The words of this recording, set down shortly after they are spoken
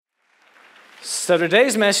So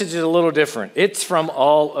today's message is a little different. It's from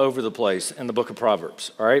all over the place in the book of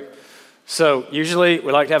Proverbs, all right? So usually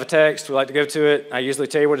we like to have a text, we like to go to it. I usually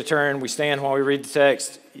tell you where to turn. We stand while we read the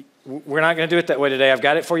text. We're not going to do it that way today. I've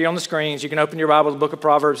got it for you on the screens. You can open your Bible to the book of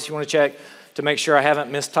Proverbs if you want to check to make sure I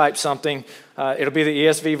haven't mistyped something. It'll be the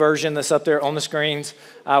ESV version that's up there on the screens.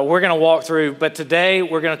 We're going to walk through, but today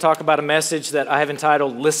we're going to talk about a message that I have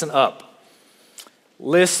entitled, Listen Up.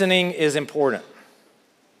 Listening is important.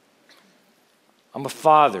 I'm a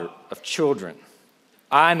father of children.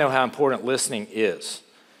 I know how important listening is,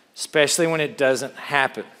 especially when it doesn't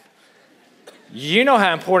happen. You know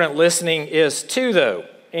how important listening is too, though,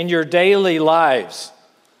 in your daily lives,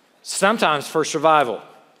 sometimes for survival.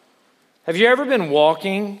 Have you ever been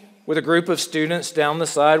walking with a group of students down the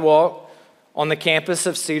sidewalk on the campus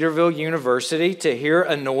of Cedarville University to hear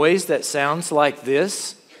a noise that sounds like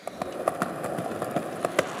this?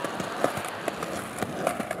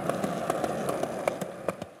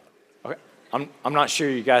 I'm not sure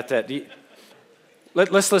you got that.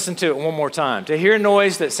 Let's listen to it one more time. To hear a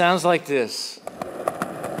noise that sounds like this.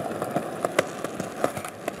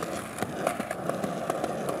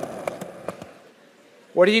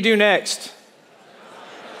 What do you do next?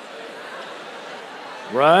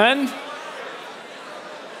 Run?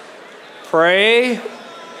 Pray?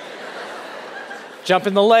 Jump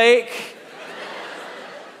in the lake?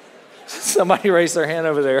 Somebody raised their hand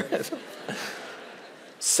over there.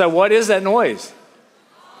 So what is that noise?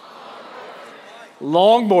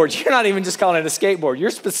 Longboard. You're not even just calling it a skateboard.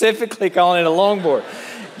 You're specifically calling it a longboard.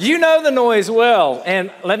 You know the noise well.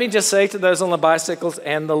 And let me just say to those on the bicycles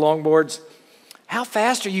and the longboards, how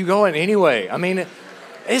fast are you going anyway? I mean,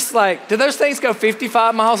 it's like, do those things go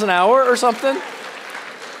 55 miles an hour or something?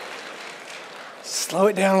 Slow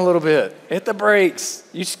it down a little bit. Hit the brakes.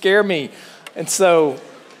 You scare me. And so,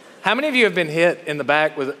 how many of you have been hit in the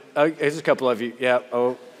back with, there's a couple of you. Yeah,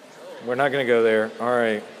 we're not going to go there. All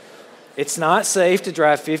right. It's not safe to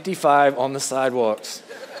drive 55 on the sidewalks.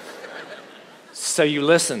 So you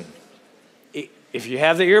listen. If you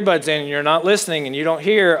have the earbuds in and you're not listening and you don't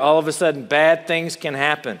hear, all of a sudden bad things can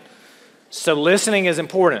happen. So listening is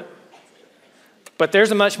important. But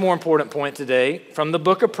there's a much more important point today from the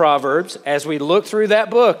book of Proverbs as we look through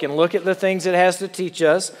that book and look at the things it has to teach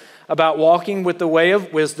us about walking with the way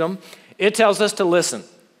of wisdom. It tells us to listen.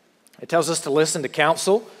 It tells us to listen to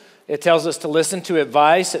counsel. It tells us to listen to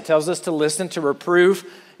advice. It tells us to listen to reproof.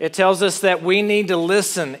 It tells us that we need to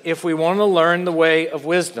listen if we want to learn the way of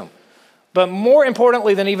wisdom. But more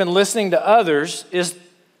importantly than even listening to others is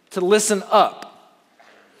to listen up.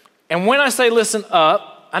 And when I say listen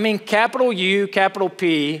up, I mean capital U, capital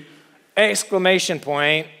P, exclamation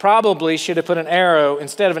point. Probably should have put an arrow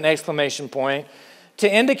instead of an exclamation point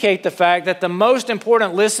to indicate the fact that the most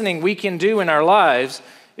important listening we can do in our lives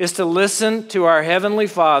is to listen to our Heavenly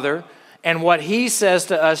Father and what He says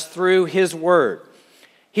to us through His Word.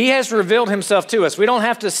 He has revealed Himself to us. We don't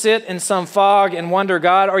have to sit in some fog and wonder,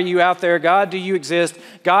 God, are you out there? God, do you exist?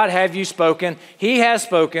 God, have you spoken? He has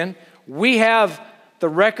spoken. We have the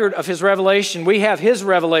record of His revelation. We have His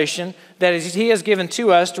revelation that He has given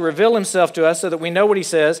to us to reveal Himself to us so that we know what He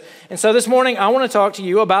says. And so this morning, I want to talk to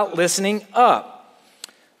you about listening up.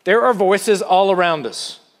 There are voices all around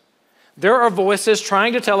us. There are voices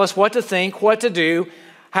trying to tell us what to think, what to do,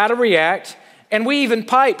 how to react, and we even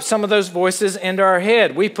pipe some of those voices into our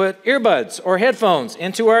head. We put earbuds or headphones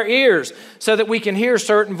into our ears so that we can hear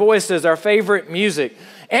certain voices, our favorite music.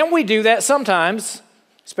 And we do that sometimes,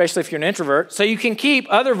 especially if you're an introvert, so you can keep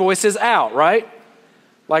other voices out, right?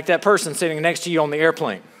 Like that person sitting next to you on the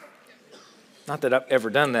airplane. Not that I've ever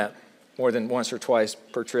done that more than once or twice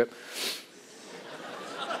per trip.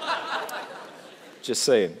 Just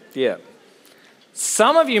saying, yeah.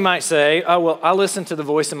 Some of you might say, oh, well, I listen to the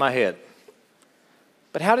voice in my head.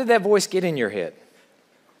 But how did that voice get in your head?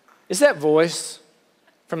 Is that voice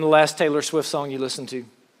from the last Taylor Swift song you listened to?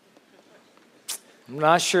 I'm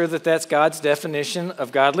not sure that that's God's definition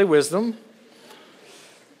of godly wisdom.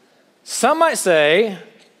 Some might say,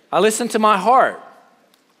 I listen to my heart.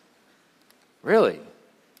 Really?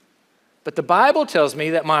 But the Bible tells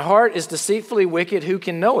me that my heart is deceitfully wicked, who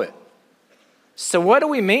can know it? So what do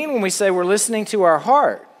we mean when we say we're listening to our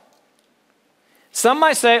heart? Some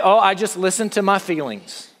might say, oh, I just listen to my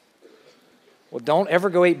feelings. Well, don't ever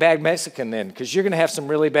go eat bad Mexican then, because you're going to have some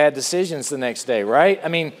really bad decisions the next day, right? I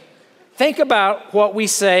mean, think about what we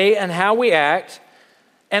say and how we act,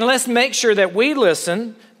 and let's make sure that we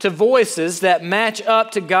listen to voices that match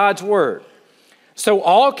up to God's word. So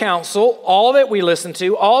all counsel, all that we listen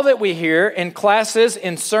to, all that we hear in classes,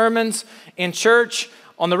 in sermons, in church,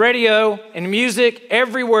 on the radio, in music,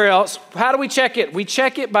 everywhere else. How do we check it? We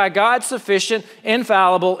check it by God's sufficient,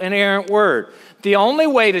 infallible, inerrant word. The only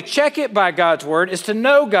way to check it by God's word is to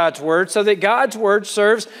know God's word so that God's word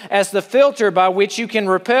serves as the filter by which you can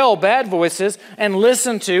repel bad voices and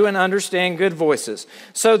listen to and understand good voices.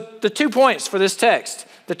 So the 2 points for this text,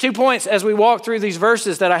 the 2 points as we walk through these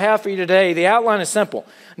verses that I have for you today, the outline is simple.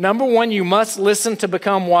 Number one, you must listen to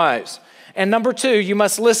become wise. And number two, you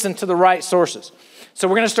must listen to the right sources. So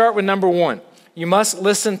we're going to start with number one. You must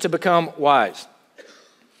listen to become wise.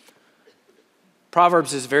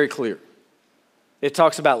 Proverbs is very clear. It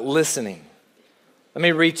talks about listening. Let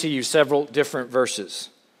me read to you several different verses.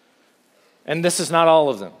 And this is not all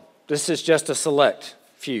of them. This is just a select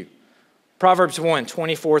few. Proverbs 1,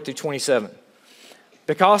 24 through 27.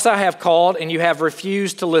 Because I have called and you have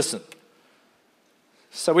refused to listen.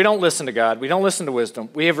 So we don't listen to God. We don't listen to wisdom.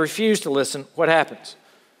 We have refused to listen. What happens?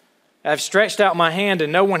 I have stretched out my hand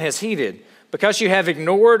and no one has heeded. Because you have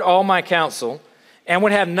ignored all my counsel and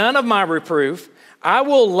would have none of my reproof, I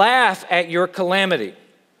will laugh at your calamity.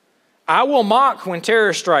 I will mock when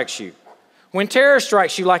terror strikes you. When terror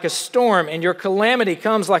strikes you like a storm and your calamity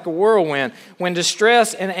comes like a whirlwind, when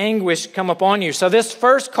distress and anguish come upon you. So this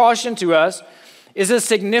first caution to us is a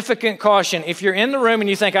significant caution. If you're in the room and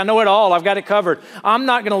you think, I know it all, I've got it covered, I'm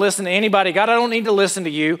not going to listen to anybody. God, I don't need to listen to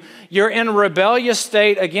you. You're in a rebellious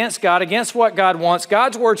state against God, against what God wants.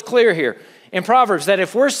 God's word's clear here in Proverbs that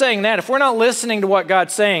if we're saying that, if we're not listening to what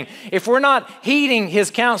God's saying, if we're not heeding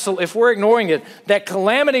his counsel, if we're ignoring it, that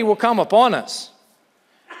calamity will come upon us.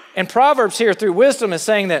 And Proverbs here through wisdom is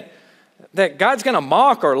saying that God's going to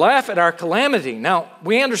mock or laugh at our calamity. Now,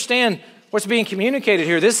 we understand what's being communicated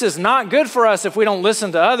here. This is not good for us if we don't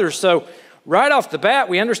listen to others. So right off the bat,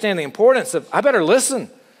 we understand the importance of, I better listen.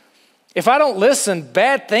 If I don't listen,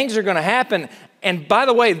 bad things are going to happen. And by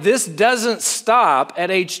the way, this doesn't stop at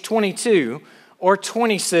age 22 or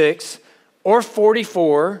 26 or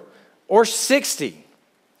 44 or 60.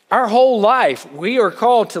 Our whole life, we are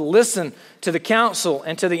called to listen to the counsel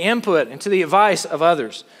and to the input and to the advice of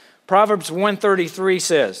others. Proverbs 1:33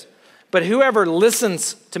 says, but whoever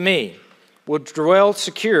listens to me will dwell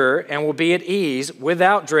secure and will be at ease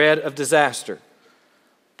without dread of disaster.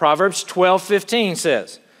 Proverbs 12:15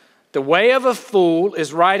 says, the way of a fool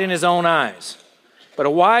is right in his own eyes, but a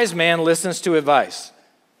wise man listens to advice.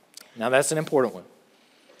 Now that's an important one.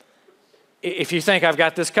 If you think I've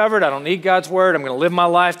got this covered, I don't need God's word, I'm going to live my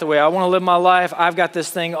life the way I want to live my life, I've got this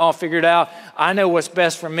thing all figured out, I know what's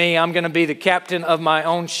best for me, I'm going to be the captain of my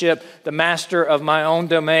own ship, the master of my own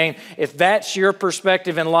domain. If that's your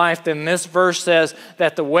perspective in life, then this verse says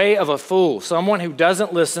that the way of a fool, someone who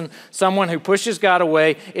doesn't listen, someone who pushes God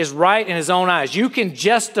away, is right in his own eyes. You can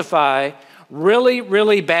justify really,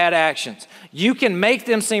 really bad actions. You can make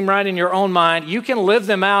them seem right in your own mind. You can live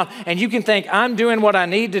them out and you can think, I'm doing what I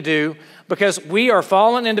need to do, because we are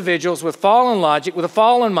fallen individuals with fallen logic, with a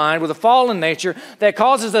fallen mind, with a fallen nature that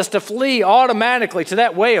causes us to flee automatically to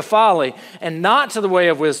that way of folly and not to the way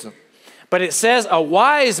of wisdom. But it says a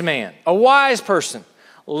wise man, a wise person,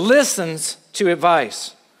 listens to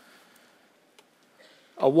advice.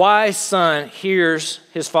 A wise son hears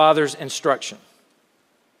his father's instruction.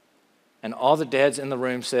 And all the dads in the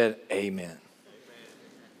room said, amen.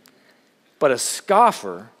 But a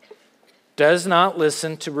scoffer does not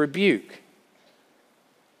listen to rebuke.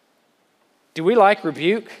 Do we like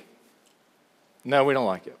rebuke? No, we don't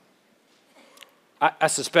like it. I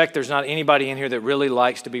suspect there's not anybody in here that really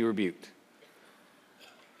likes to be rebuked.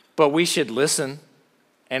 But we should listen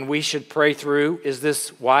and we should pray through, is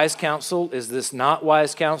this wise counsel? Is this not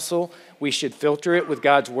wise counsel? We should filter it with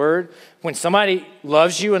God's word. When somebody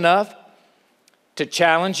loves you enough to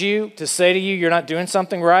challenge you, to say to you, you're not doing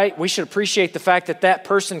something right, we should appreciate the fact that that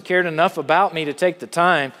person cared enough about me to take the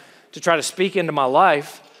time to try to speak into my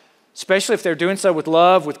life, especially if they're doing so with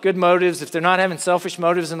love, with good motives, if they're not having selfish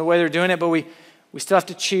motives in the way they're doing it, but we still have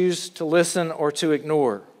to choose to listen or to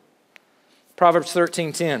ignore. Proverbs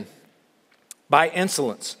 13:10, by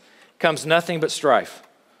insolence comes nothing but strife,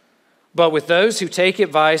 but with those who take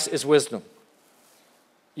advice is wisdom.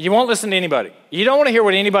 You won't listen to anybody. You don't want to hear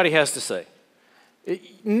what anybody has to say.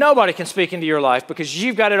 Nobody can speak into your life because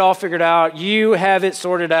you've got it all figured out. You have it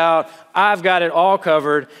sorted out. I've got it all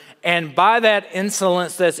covered. And by that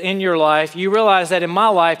insolence that's in your life, you realize that in my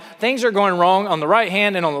life, things are going wrong on the right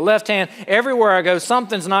hand and on the left hand. Everywhere I go,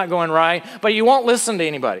 something's not going right, but you won't listen to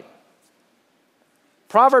anybody.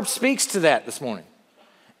 Proverbs speaks to that this morning.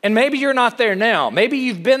 And maybe you're not there now. Maybe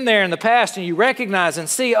you've been there in the past and you recognize and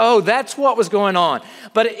see, oh, that's what was going on.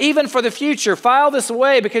 But even for the future, file this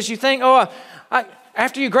away because you think,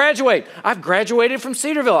 after you graduate. I've graduated from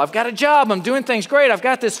Cedarville. I've got a job. I'm doing things great. I've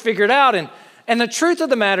got this figured out. And the truth of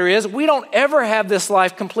the matter is, we don't ever have this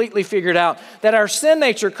life completely figured out, that our sin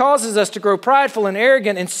nature causes us to grow prideful and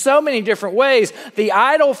arrogant in so many different ways. The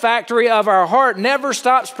idol factory of our heart never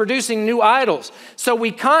stops producing new idols. So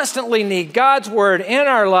we constantly need God's word in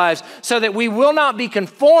our lives so that we will not be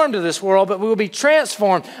conformed to this world, but we will be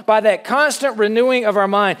transformed by that constant renewing of our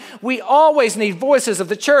mind. We always need voices of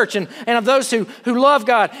the church and of those who love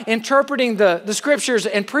God, interpreting the scriptures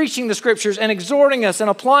and preaching the scriptures and exhorting us and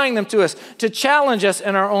applying them to us to challenge us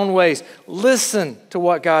in our own ways. Listen to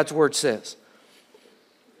what God's word says.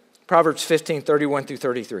 Proverbs 15:31 through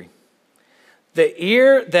 33. The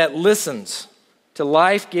ear that listens to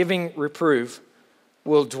life-giving reproof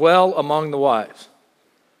will dwell among the wise.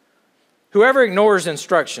 Whoever ignores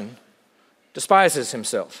instruction despises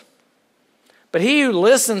himself. But he who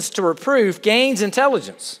listens to reproof gains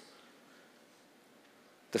intelligence.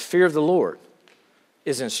 The fear of the Lord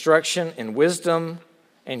is instruction in wisdom,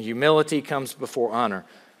 and humility comes before honor.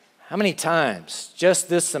 How many times just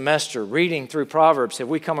this semester reading through Proverbs have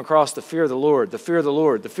we come across the fear of the Lord, the fear of the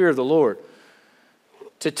Lord, the fear of the Lord,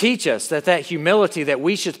 to teach us that humility that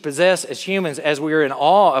we should possess as humans as we are in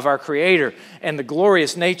awe of our Creator and the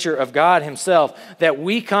glorious nature of God himself, that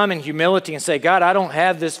we come in humility and say, God, I don't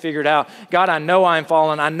have this figured out. God, I know I'm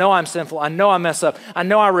fallen. I know I'm sinful. I know I mess up. I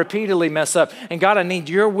know I repeatedly mess up. And God, I need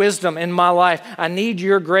your wisdom in my life. I need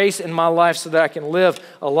your grace in my life so that I can live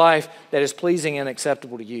a life that is pleasing and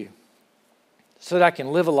acceptable to you. So that I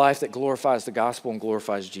can live a life that glorifies the gospel and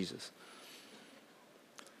glorifies Jesus.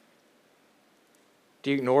 Do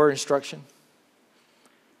you ignore instruction?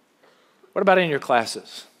 What about in your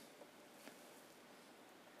classes?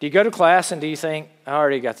 Do you go to class and do you think, I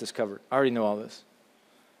already got this covered. I already know all this.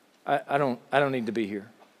 I don't need to be here.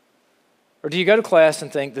 Or do you go to class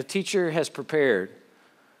and think the teacher has prepared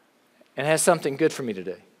and has something good for me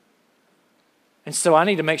today? And so I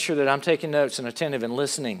need to make sure that I'm taking notes and attentive and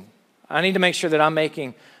listening. I need to make sure that I'm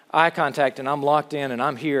making eye contact and I'm locked in and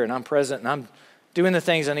I'm here and I'm present and I'm doing the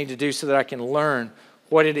things I need to do so that I can learn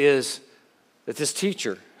what it is that this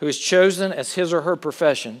teacher, who is chosen as his or her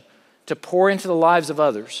profession to pour into the lives of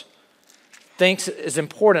others, thinks is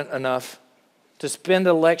important enough to spend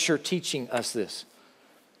a lecture teaching us this.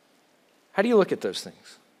 How do you look at those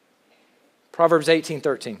things? Proverbs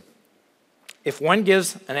 18:13. If one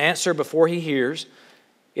gives an answer before he hears,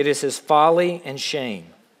 it is his folly and shame.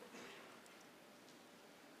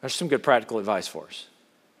 There's some good practical advice for us.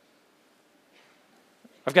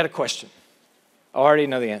 I've got a question. I already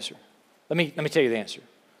know the answer. Let me tell you the answer.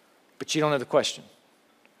 But you don't know the question.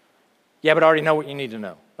 Yeah, but I already know what you need to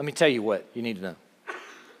know. Let me tell you what you need to know.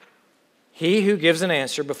 He who gives an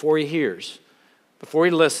answer before he hears, before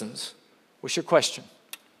he listens, what's your question?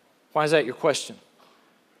 Why is that your question?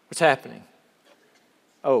 What's happening?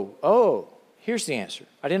 Oh, here's the answer.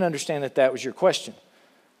 I didn't understand that was your question.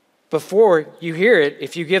 Before you hear it,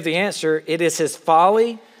 if you give the answer, it is his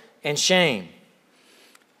folly and shame.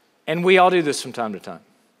 And we all do this from time to time.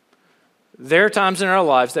 There are times in our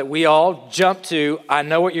lives that we all jump to, I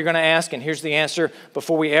know what you're going to ask, and here's the answer,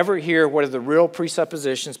 before we ever hear what are the real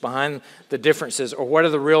presuppositions behind the differences or what are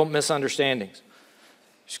the real misunderstandings.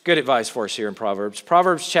 There's good advice for us here in Proverbs.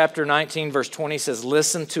 Proverbs chapter 19, verse 20 says,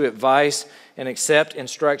 listen to advice and accept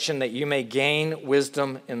instruction that you may gain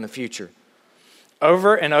wisdom in the future.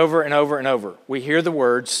 Over and over and over and over, we hear the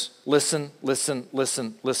words, listen, listen,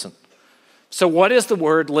 listen, listen. So what is the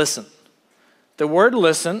word listen? The word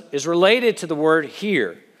listen is related to the word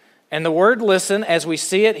hear. And the word listen, as we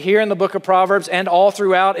see it here in the book of Proverbs and all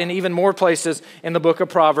throughout and even more places in the book of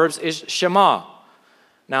Proverbs, is Shema.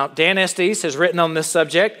 Now, Dan Estes has written on this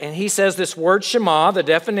subject, and he says this word Shema, the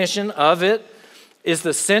definition of it, is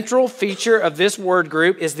the central feature of this word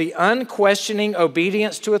group is the unquestioning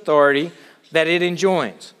obedience to authority that it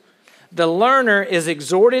enjoins. The learner is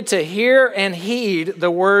exhorted to hear and heed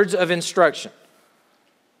the words of instruction.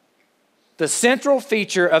 The central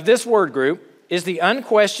feature of this word group is the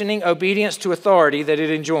unquestioning obedience to authority that it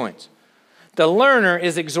enjoins. The learner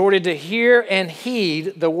is exhorted to hear and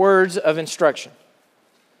heed the words of instruction.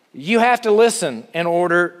 You have to listen in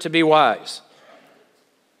order to be wise.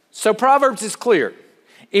 So Proverbs is clear.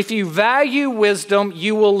 If you value wisdom,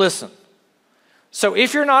 you will listen. So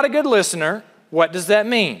if you're not a good listener, what does that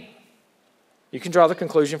mean? You can draw the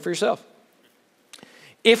conclusion for yourself.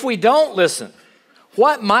 If we don't listen,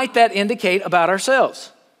 what might that indicate about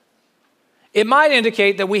ourselves? It might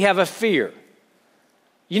indicate that we have a fear.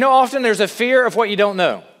 You know, often there's a fear of what you don't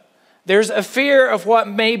know. There's a fear of what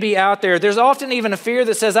may be out there. There's often even a fear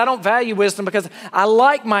that says, I don't value wisdom because I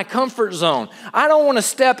like my comfort zone. I don't want to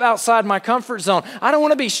step outside my comfort zone. I don't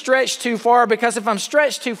want to be stretched too far, because if I'm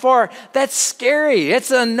stretched too far, that's scary. It's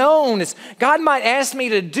unknown. God might ask me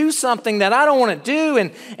to do something that I don't want to do.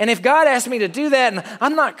 And if God asks me to do that and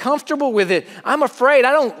I'm not comfortable with it, I'm afraid.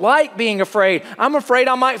 I don't like being afraid. I'm afraid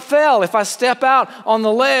I might fail if I step out on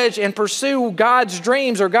the ledge and pursue God's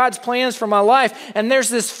dreams or God's plans for my life. And there's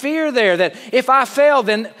this fear there that if I fail,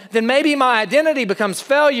 then maybe my identity becomes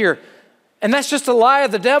failure. And that's just a lie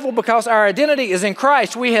of the devil, because our identity is in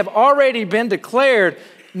Christ. We have already been declared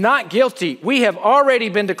not guilty. We have already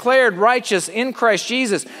been declared righteous in Christ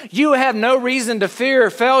Jesus. You have no reason to fear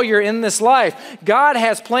failure in this life. God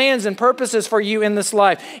has plans and purposes for you in this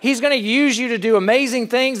life. He's going to use you to do amazing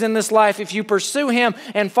things in this life if you pursue Him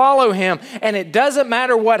and follow Him. And it doesn't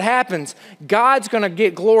matter what happens. God's going to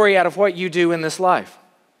get glory out of what you do in this life.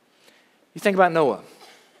 You think about Noah.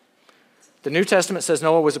 The New Testament says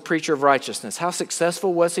Noah was a preacher of righteousness. How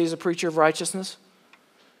successful was he as a preacher of righteousness?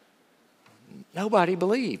 Nobody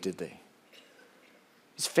believed, did they?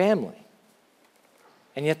 His family.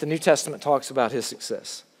 And yet the New Testament talks about his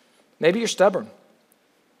success. Maybe you're stubborn.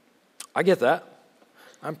 I get that.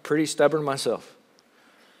 I'm pretty stubborn myself.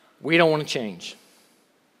 We don't want to change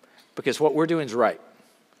because what we're doing is right,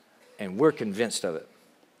 and we're convinced of it.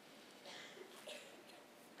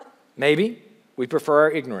 Maybe we prefer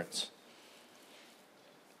our ignorance.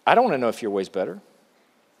 I don't want to know if your way's better.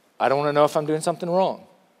 I don't want to know if I'm doing something wrong,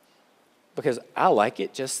 because I like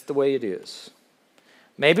it just the way it is.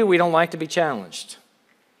 Maybe we don't like to be challenged.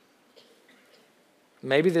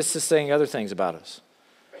 Maybe this is saying other things about us.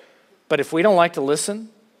 But if we don't like to listen,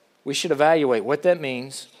 we should evaluate what that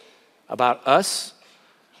means about us,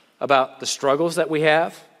 about the struggles that we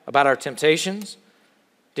have, about our temptations.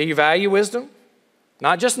 Do you value wisdom?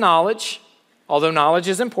 Not just knowledge, although knowledge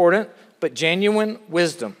is important, but genuine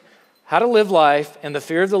wisdom. How to live life in the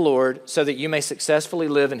fear of the Lord so that you may successfully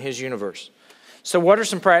live in His universe. So what are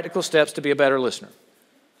some practical steps to be a better listener?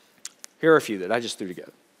 Here are a few that I just threw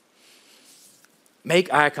together.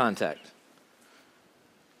 Make eye contact.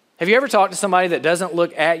 Have you ever talked to somebody that doesn't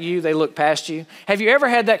look at you, they look past you? Have you ever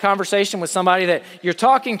had that conversation with somebody that you're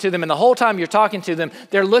talking to them, and the whole time you're talking to them,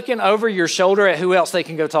 they're looking over your shoulder at who else they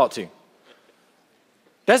can go talk to?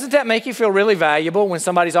 Doesn't that make you feel really valuable when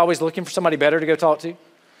somebody's always looking for somebody better to go talk to?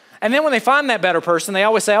 And then when they find that better person, they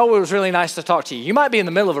always say, oh, it was really nice to talk to you. You might be in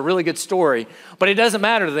the middle of a really good story, but it doesn't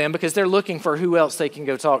matter to them because they're looking for who else they can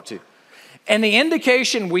go talk to. And the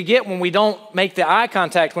indication we get when we don't make the eye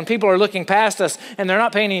contact, when people are looking past us and they're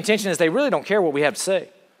not paying any attention, is they really don't care what we have to say.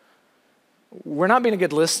 We're not being a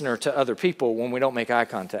good listener to other people when we don't make eye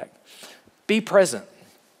contact. Be present.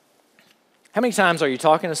 How many times are you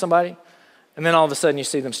talking to somebody and then all of a sudden you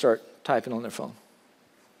see them start typing on their phone?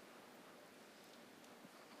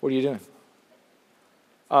 What are you doing?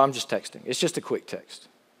 Oh, I'm just texting. It's just a quick text.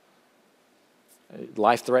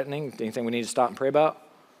 Life-threatening? Anything we need to stop and pray about?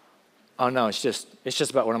 Oh, no, it's just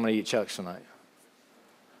about what I'm going to eat Chuck's tonight.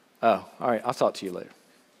 Oh, all right, I'll talk to you later.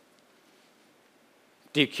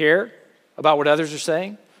 Do you care about what others are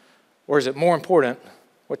saying? Or is it more important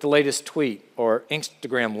what the latest tweet or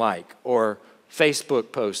Instagram like or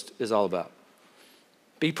Facebook post is all about?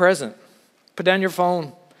 Be present. Put down your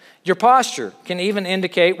phone. Your posture can even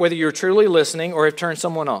indicate whether you're truly listening or have turned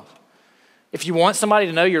someone off. If you want somebody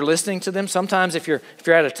to know you're listening to them, sometimes if you're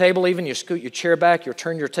at a table even, you scoot your chair back, you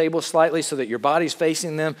turn your table slightly so that your body's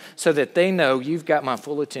facing them so that they know you've got my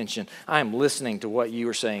full attention. I am listening to what you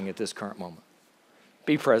are saying at this current moment.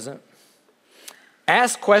 Be present.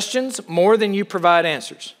 Ask questions more than you provide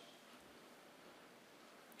answers.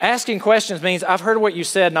 Asking questions means I've heard what you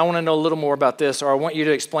said and I want to know a little more about this, or I want you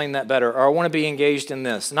to explain that better, or I want to be engaged in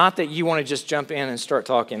this. Not that you want to just jump in and start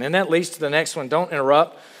talking. And that leads to the next one. Don't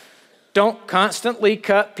interrupt. Don't constantly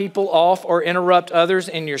cut people off or interrupt others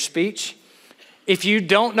in your speech. If you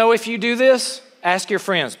don't know if you do this, ask your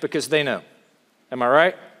friends because they know. Am I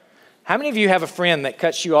right? How many of you have a friend that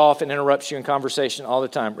cuts you off and interrupts you in conversation all the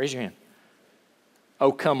time? Raise your hand.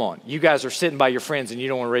 Oh, come on. You guys are sitting by your friends and you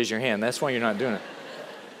don't want to raise your hand. That's why you're not doing it.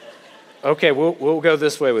 Okay, we'll go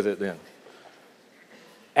this way with it then.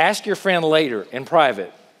 Ask your friend later in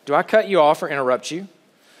private, do I cut you off or interrupt you?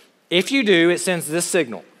 If you do, it sends this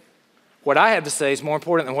signal. What I have to say is more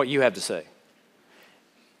important than what you have to say.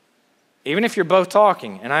 Even if you're both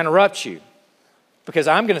talking and I interrupt you, because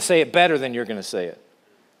I'm going to say it better than you're going to say it.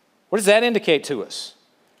 What does that indicate to us?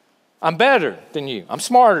 I'm better than you. I'm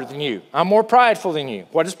smarter than you. I'm more prideful than you.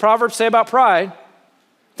 What does Proverbs say about pride?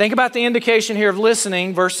 Think about the indication here of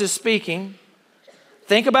listening versus speaking.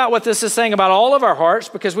 Think about what this is saying about all of our hearts,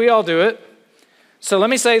 because we all do it. So let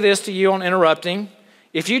me say this to you on interrupting.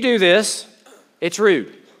 If you do this, it's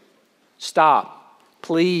rude. Stop,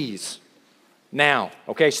 please. Now,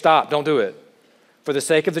 okay, stop, don't do it. For the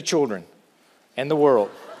sake of the children and the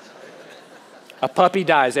world. A puppy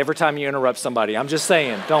dies every time you interrupt somebody. I'm just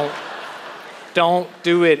saying, don't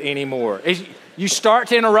do it anymore. If you start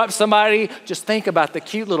to interrupt somebody, just think about the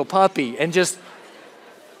cute little puppy and just,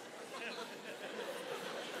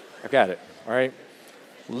 I got it, all right?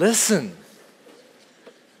 Listen.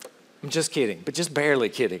 I'm just kidding, but just barely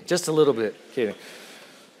kidding, just a little bit kidding.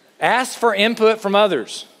 Ask for input from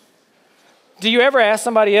others. Do you ever ask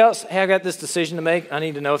somebody else, hey, I got this decision to make. I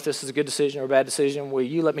need to know if this is a good decision or a bad decision. Will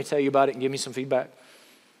you let me tell you about it and give me some feedback?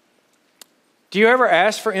 Do you ever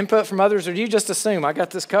ask for input from others, or do you just assume, I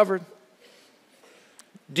got this covered?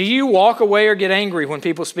 Do you walk away or get angry when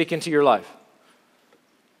people speak into your life?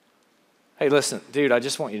 Hey, listen, dude, I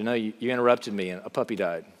just want you to know you interrupted me and a puppy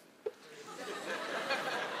died.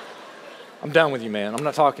 I'm done with you, man. I'm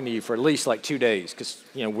not talking to you for at least like 2 days because,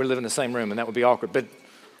 we're living in the same room and that would be awkward, but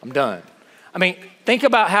I'm done. I mean, think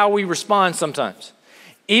about how we respond sometimes.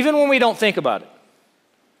 Even when we don't think about it.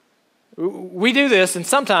 We do this, and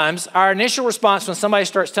sometimes our initial response when somebody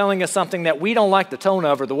starts telling us something that we don't like the tone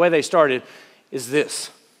of or the way they started is this.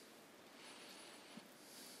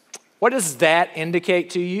 What does that indicate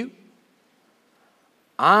to you?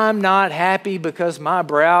 I'm not happy because my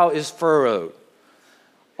brow is furrowed.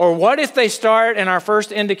 Or what if they start and our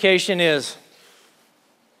first indication is,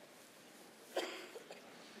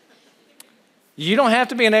 you don't have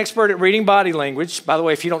to be an expert at reading body language. By the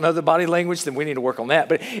way, if you don't know the body language, then we need to work on that.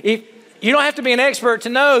 But you don't have to be an expert to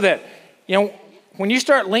know that, when you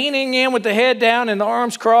start leaning in with the head down and the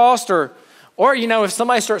arms crossed, or if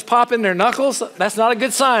somebody starts popping their knuckles, that's not a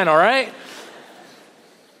good sign, all right?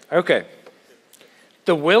 Okay.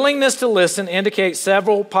 The willingness to listen indicates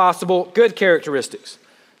several possible good characteristics.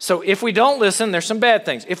 So if we don't listen, there's some bad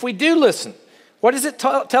things. If we do listen, what does it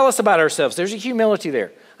tell us about ourselves? There's a humility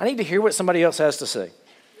there. I need to hear what somebody else has to say.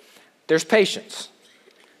 There's patience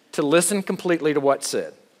to listen completely to what's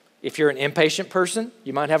said. If you're an impatient person,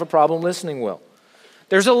 you might have a problem listening well.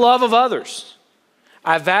 There's a love of others.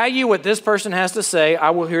 I value what this person has to say. I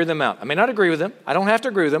will hear them out. I may not agree with them. I don't have to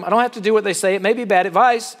agree with them. I don't have to do what they say. It may be bad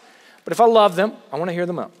advice, but if I love them, I want to hear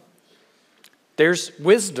them out. There's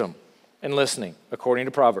wisdom in listening, according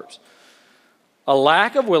to Proverbs. A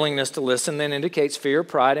lack of willingness to listen then indicates fear,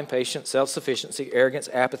 pride, impatience, self-sufficiency, arrogance,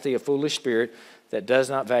 apathy, a foolish spirit that does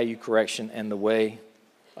not value correction and the way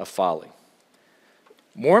of folly.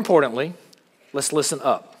 More importantly, let's listen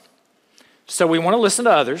up. So we want to listen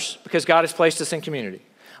to others because God has placed us in community.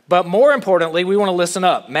 But more importantly, we want to listen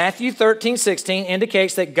up. Matthew 13:16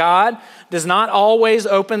 indicates that God does not always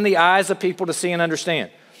open the eyes of people to see and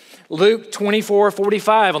understand. Luke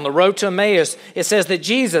 24:45, on the road to Emmaus, it says that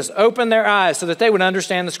Jesus opened their eyes so that they would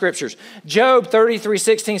understand the scriptures. Job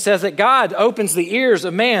 33:16 says that God opens the ears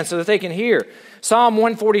of man so that they can hear. Psalm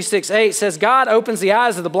 146:8 says God opens the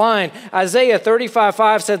eyes of the blind. Isaiah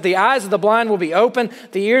 35:5 says the eyes of the blind will be open,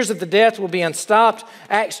 the ears of the deaf will be unstopped.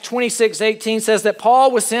 Acts 26:18 says that Paul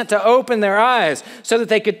was sent to open their eyes so that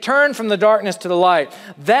they could turn from the darkness to the light.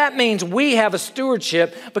 That means we have a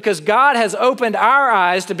stewardship because God has opened our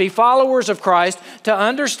eyes to be followers of Christ, to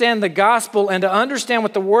understand the gospel and to understand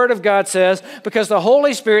what the Word of God says, because the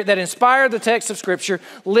Holy Spirit that inspired the text of Scripture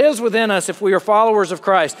lives within us if we are followers of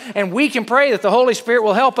Christ. And we can pray that the Holy Spirit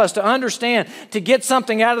will help us to understand, to get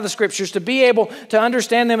something out of the Scriptures, to be able to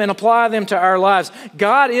understand them and apply them to our lives.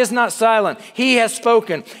 God is not silent. He has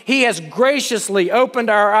spoken. He has graciously opened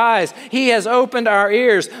our eyes. He has opened our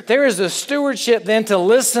ears. There is a stewardship then to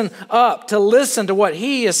listen up, to listen to what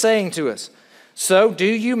He is saying to us. So, do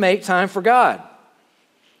you make time for God?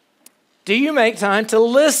 Do you make time to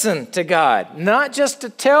listen to God, not just to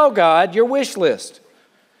tell God your wish list?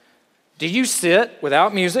 Do you sit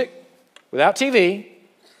without music, without TV,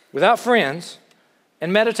 without friends,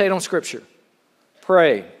 and meditate on Scripture?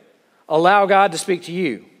 Pray. Allow God to speak to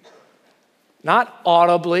you. Not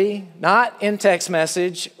audibly, not in text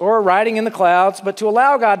message or writing in the clouds, but to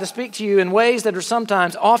allow God to speak to you in ways that are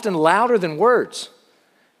sometimes often louder than words,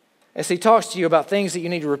 as He talks to you about things that you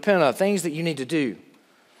need to repent of, things that you need to do.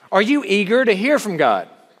 Are you eager to hear from God?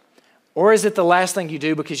 Or is it the last thing you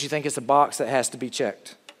do because you think it's a box that has to be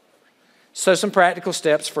checked? So some practical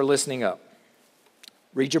steps for listening up.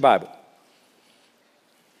 Read your Bible.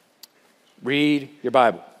 Read your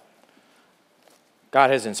Bible. God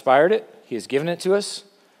has inspired it. He has given it to us.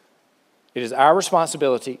 It is our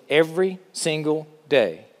responsibility every single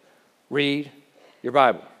day. Read your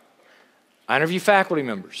Bible. I interview faculty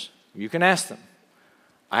members. You can ask them.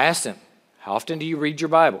 I asked them, how often do you read your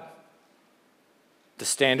Bible? The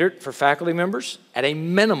standard for faculty members, at a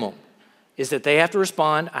minimum, is that they have to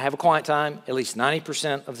respond, I have a quiet time, at least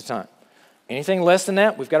 90% of the time. Anything less than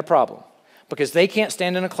that, we've got a problem. Because they can't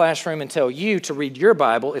stand in a classroom and tell you to read your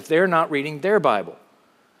Bible if they're not reading their Bible.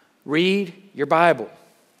 Read your Bible.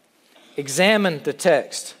 Examine the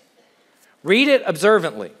text. Read it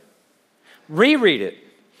observantly. Reread it.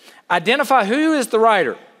 Identify who is the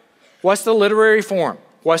writer. What's the literary form?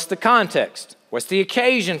 What's the context? What's the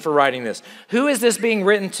occasion for writing this? Who is this being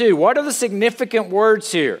written to? What are the significant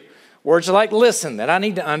words here? Words like listen that I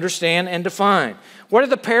need to understand and define. What are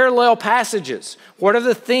the parallel passages? What are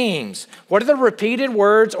the themes? What are the repeated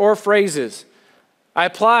words or phrases? I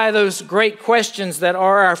apply those great questions that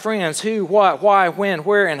are our friends, who, what, why, when,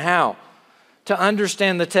 where, and how, to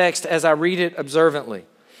understand the text as I read it observantly.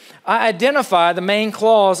 I identify the main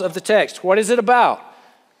clause of the text. What is it about?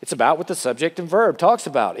 It's about what the subject and verb talks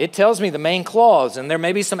about. It tells me the main clause, and there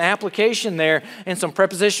may be some application there and some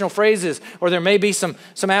prepositional phrases, or there may be some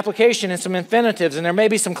application and some infinitives, and there may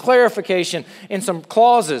be some clarification in some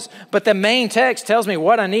clauses. But the main text tells me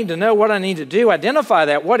what I need to know, what I need to do. Identify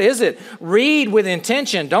that. What is it? Read with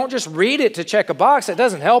intention. Don't just read it to check a box. It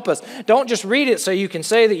doesn't help us. Don't just read it so you can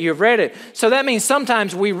say that you've read it. So that means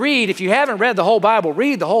sometimes we read, if you haven't read the whole Bible,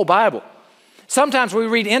 read the whole Bible. Sometimes we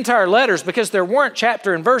read entire letters because there weren't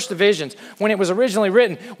chapter and verse divisions when it was originally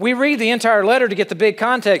written. We read the entire letter to get the big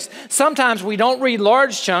context. Sometimes we don't read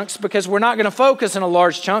large chunks because we're not going to focus in a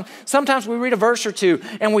large chunk. Sometimes we read a verse or two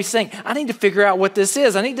and we think, I need to figure out what this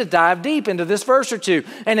is. I need to dive deep into this verse or two.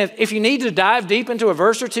 And if you need to dive deep into a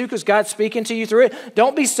verse or two because God's speaking to you through it,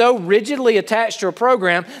 don't be so rigidly attached to a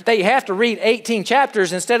program that you have to read 18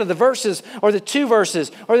 chapters instead of the verses or the 2 verses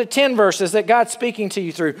or the 10 verses that God's speaking to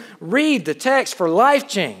you through. Read the text for life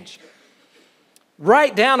change.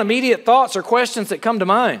 Write down immediate thoughts or questions that come to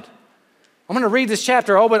mind. I'm going to read this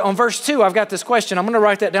chapter. Oh, but on verse 2, I've got this question. I'm going to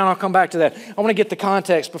write that down. I'll come back to that. I want to get the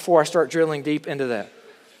context before I start drilling deep into that.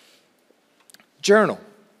 Journal.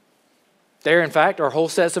 There, in fact, are whole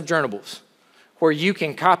sets of journables where you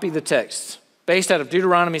can copy the texts based out of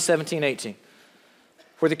Deuteronomy 17:18,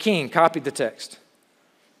 where the king copied the text.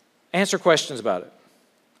 Answer questions about it.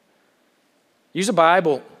 Use a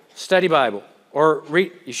Bible, study Bible, or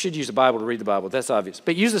read. You should use a Bible to read the Bible. That's obvious.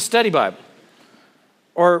 But use a study Bible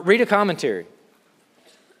or read a commentary.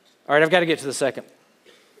 All right, I've got to get to the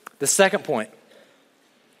second point.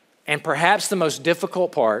 And perhaps the most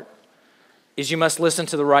difficult part is you must listen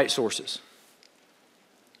to the right sources.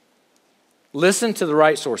 Listen to the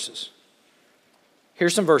right sources.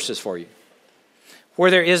 Here's some verses for you.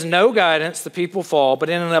 Where there is no guidance, the people fall, but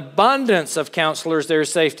in an abundance of counselors, there is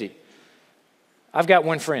safety. I've got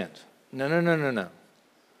one friend. No.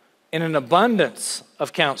 In an abundance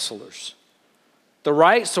of counselors, the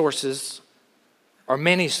right sources are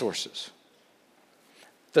many sources.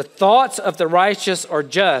 The thoughts of the righteous are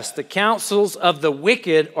just. The counsels of the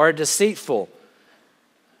wicked are deceitful.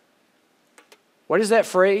 What is that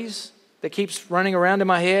phrase that keeps running around in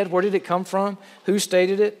my head? Where did it come from? Who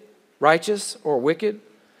stated it? Righteous or wicked?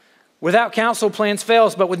 Without counsel, plans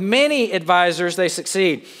fails, but with many advisors, they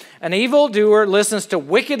succeed. An evildoer listens to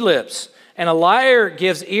wicked lips, and a liar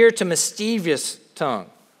gives ear to mischievous tongue.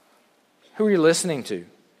 Who are you listening to?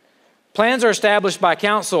 Plans are established by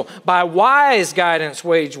counsel. By wise guidance,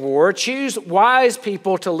 wage war. Choose wise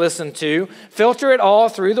people to listen to. Filter it all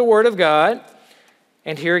through the Word of God.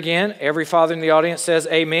 And here again, every father in the audience says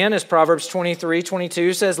amen, as Proverbs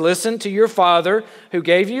 23:22 says, listen to your father who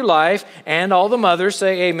gave you life, and all the mothers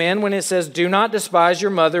say amen when it says, do not despise your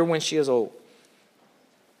mother when she is old.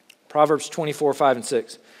 Proverbs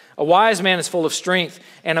 24:5-6. A wise man is full of strength,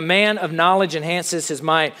 and a man of knowledge enhances his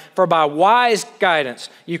might. For by wise guidance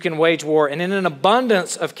you can wage war, and in an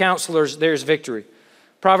abundance of counselors there's victory.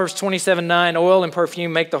 Proverbs 27:9, oil and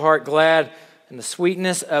perfume make the heart glad, and the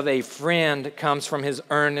sweetness of a friend comes from his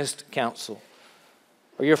earnest counsel.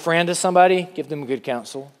 Are you a friend to somebody? Give them good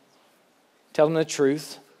counsel. Tell them the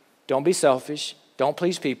truth. Don't be selfish. Don't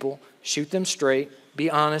please people. Shoot them straight. Be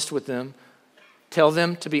honest with them. Tell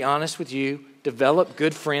them to be honest with you. Develop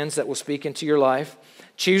good friends that will speak into your life.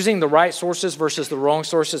 Choosing the right sources versus the wrong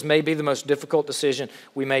sources may be the most difficult decision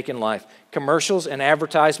we make in life. Commercials and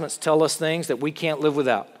advertisements tell us things that we can't live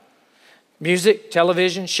without. Music,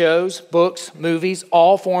 television, shows, books, movies,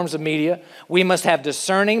 all forms of media. We must have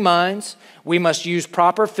discerning minds. We must use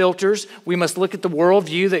proper filters. We must look at the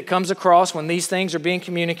worldview that comes across when these things are being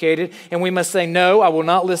communicated. And we must say, no, I will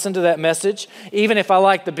not listen to that message. Even if I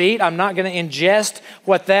like the beat, I'm not going to ingest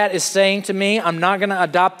what that is saying to me. I'm not going to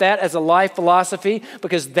adopt that as a life philosophy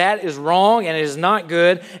because that is wrong and it is not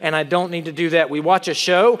good and I don't need to do that. We watch a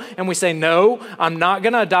show and we say, no, I'm not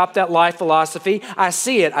going to adopt that life philosophy. I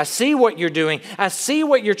see it. I see what you're doing. I see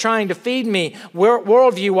what you're trying to feed me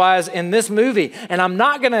worldview-wise in this movie, and I'm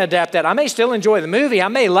not going to adapt that. I may still enjoy the movie. I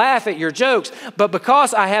may laugh at your jokes, but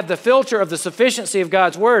because I have the filter of the sufficiency of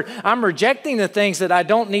God's word, I'm rejecting the things that I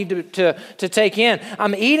don't need to take in.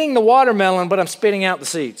 I'm eating the watermelon, but I'm spitting out the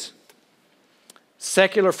seeds.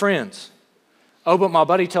 Secular friends. Oh, but my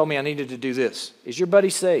buddy told me I needed to do this. Is your buddy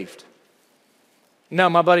saved? No,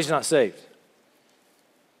 my buddy's not saved.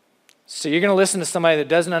 So you're going to listen to somebody that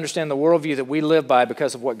doesn't understand the worldview that we live by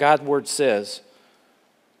because of what God's word says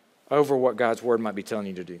over what God's word might be telling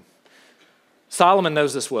you to do. Solomon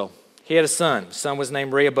knows this well. He had a son. His son was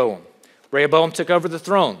named Rehoboam. Rehoboam took over the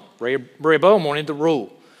throne. Rehoboam wanted to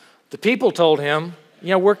rule. The people told him,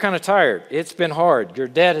 we're kind of tired. It's been hard. Your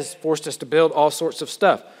dad has forced us to build all sorts of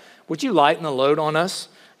stuff. Would you lighten the load on us?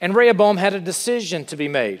 And Rehoboam had a decision to be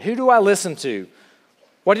made. Who do I listen to?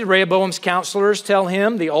 What did Rehoboam's counselors tell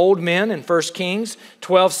him? The old men in 1 Kings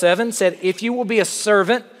 12:7 said, if you will be a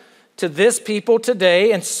servant to this people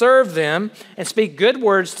today and serve them and speak good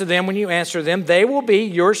words to them when you answer them, they will be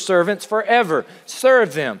your servants forever.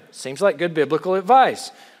 Serve them. Seems like good biblical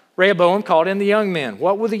advice. Rehoboam called in the young men.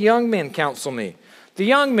 What will the young men counsel me? The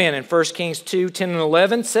young men in 1 Kings 2:10 and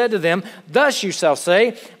 11 said to them, thus you shall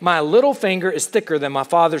say, my little finger is thicker than my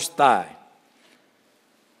father's thigh.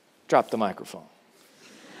 Drop the microphone.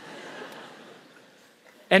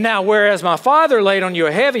 And now, whereas my father laid on you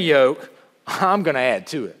a heavy yoke, I'm going to add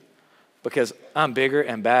to it because I'm bigger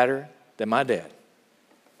and badder than my dad.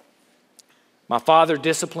 My father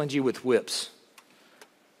disciplined you with whips,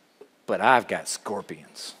 but I've got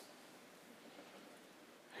scorpions.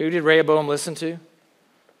 Who did Rehoboam listen to?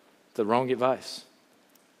 The wrong advice.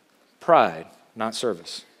 Pride, not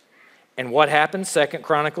service. And what happened? 2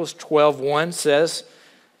 Chronicles 12:1 says,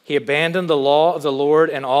 he abandoned the law of the Lord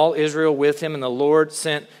and all Israel with him, and the Lord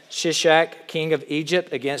sent Shishak, king of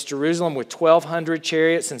Egypt, against Jerusalem with 1,200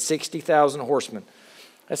 chariots and 60,000 horsemen.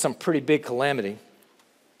 That's some pretty big calamity.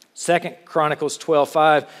 2 Chronicles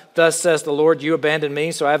 12:5, thus says the Lord, you abandoned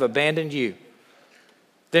me, so I have abandoned you.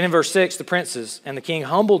 Then in verse 6, the princes and the king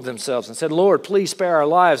humbled themselves and said, Lord, please spare our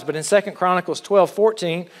lives. But in 2 Chronicles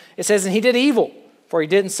 12:14, it says, and he did evil, for he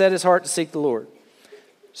didn't set his heart to seek the Lord.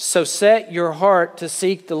 So set your heart to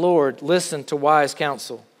seek the Lord. Listen to wise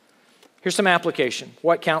counsel. Here's some application.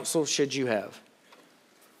 What counsel should you have?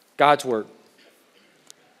 God's word.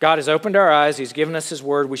 God has opened our eyes. He's given us his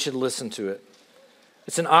word. We should listen to it.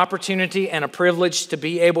 It's an opportunity and a privilege to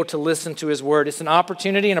be able to listen to his word. It's an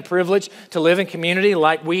opportunity and a privilege to live in community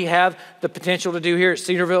like we have the potential to do here at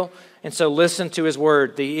Cedarville. And so listen to his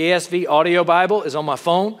word. The ESV audio Bible is on my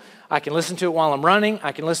phone. I can listen to it while I'm running.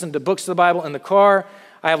 I can listen to books of the Bible in the car.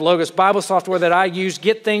 I have Logos Bible software that I use.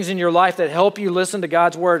 Get things in your life that help you listen to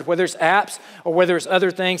God's word. Whether it's apps or whether it's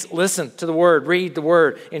other things, listen to the word, read the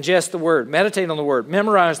word, ingest the word, meditate on the word,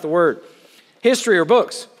 memorize the word. History or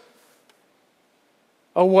books.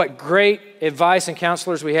 Oh, what great advice and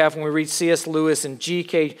counselors we have when we read C.S. Lewis and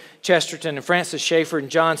G.K. Chesterton and Francis Schaeffer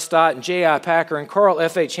and John Stott and J.I. Packer and Carl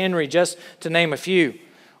F.H. Henry, just to name a few.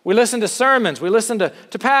 We listen to sermons. We listen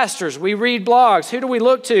to pastors. We read blogs. Who do we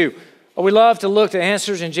look to? Oh, we love to look to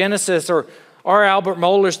Answers in Genesis or R. Albert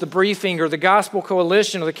Mohler's The Briefing or the Gospel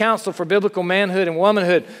Coalition or the Council for Biblical Manhood and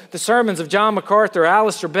Womanhood, the sermons of John MacArthur,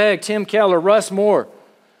 Alistair Begg, Tim Keller, Russ Moore,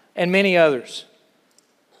 and many others.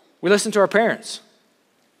 We listen to our parents.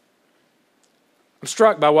 I'm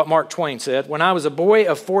struck by what Mark Twain said. When I was a boy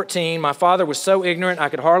of 14, my father was so ignorant I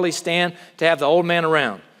could hardly stand to have the old man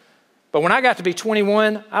around. But when I got to be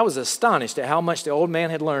 21, I was astonished at how much the old man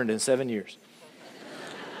had learned in 7 years.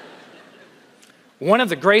 One of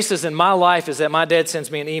the graces in my life is that my dad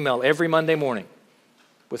sends me an email every Monday morning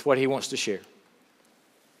with what he wants to share.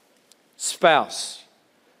 Spouse,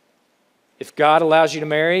 if God allows you to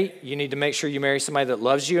marry, you need to make sure you marry somebody that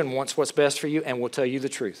loves you and wants what's best for you and will tell you the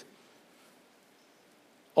truth.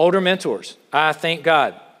 Older mentors. I thank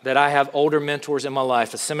God that I have older mentors in my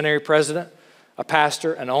life. A seminary president, a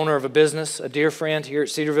pastor, an owner of a business, a dear friend here at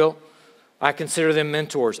Cedarville. I consider them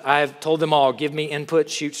mentors. I have told them all, give me input,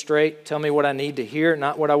 shoot straight, tell me what I need to hear,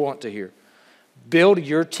 not what I want to hear. Build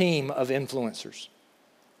your team of influencers.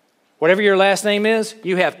 Whatever your last name is,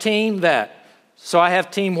 you have team that. So I have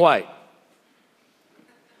Team White.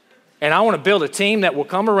 And I want to build a team that will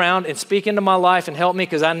come around and speak into my life and help me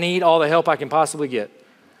because I need all the help I can possibly get.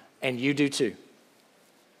 And you do too.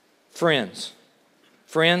 Friends.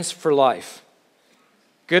 Friends for life.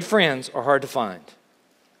 Good friends are hard to find.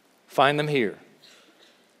 Find them here.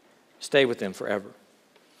 Stay with them forever.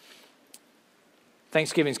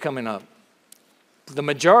 Thanksgiving's coming up. The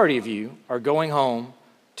majority of you are going home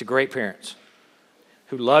to great parents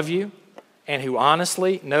who love you and who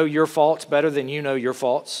honestly know your faults better than you know your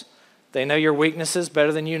faults. They know your weaknesses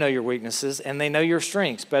better than you know your weaknesses, and they know your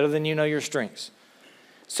strengths better than you know your strengths.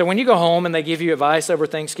 So when you go home and they give you advice over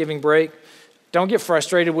Thanksgiving break, don't get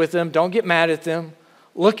frustrated with them. Don't get mad at them.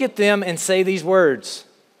 Look at them and say these words.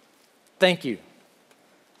 Thank you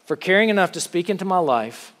for caring enough to speak into my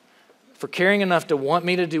life, for caring enough to want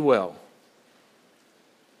me to do well.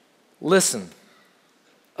 Listen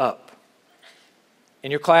up.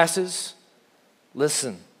 In your classes,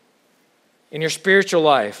 listen. In your spiritual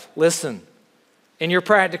life, listen. In your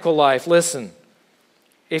practical life, listen.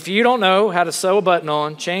 If you don't know how to sew a button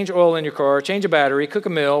on, change oil in your car, change a battery, cook a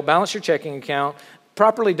meal, balance your checking account,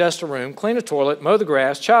 properly dust a room, clean a toilet, mow the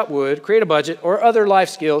grass, chop wood, create a budget, or other life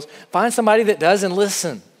skills, find somebody that does and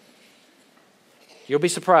listen. You'll be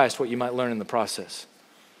surprised what you might learn in the process.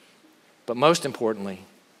 But most importantly,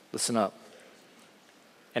 listen up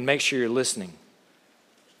and make sure you're listening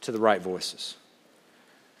to the right voices.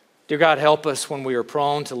 Dear God, help us when we are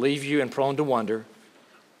prone to leave you and prone to wonder.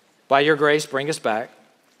 By your grace, bring us back.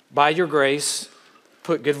 By your grace,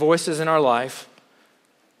 put good voices in our life.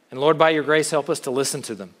 And Lord, by your grace, help us to listen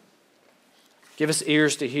to them. Give us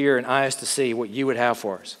ears to hear and eyes to see what you would have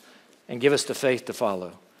for us. And give us the faith to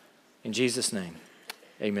follow. In Jesus' name,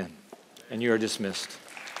 amen. And you are dismissed.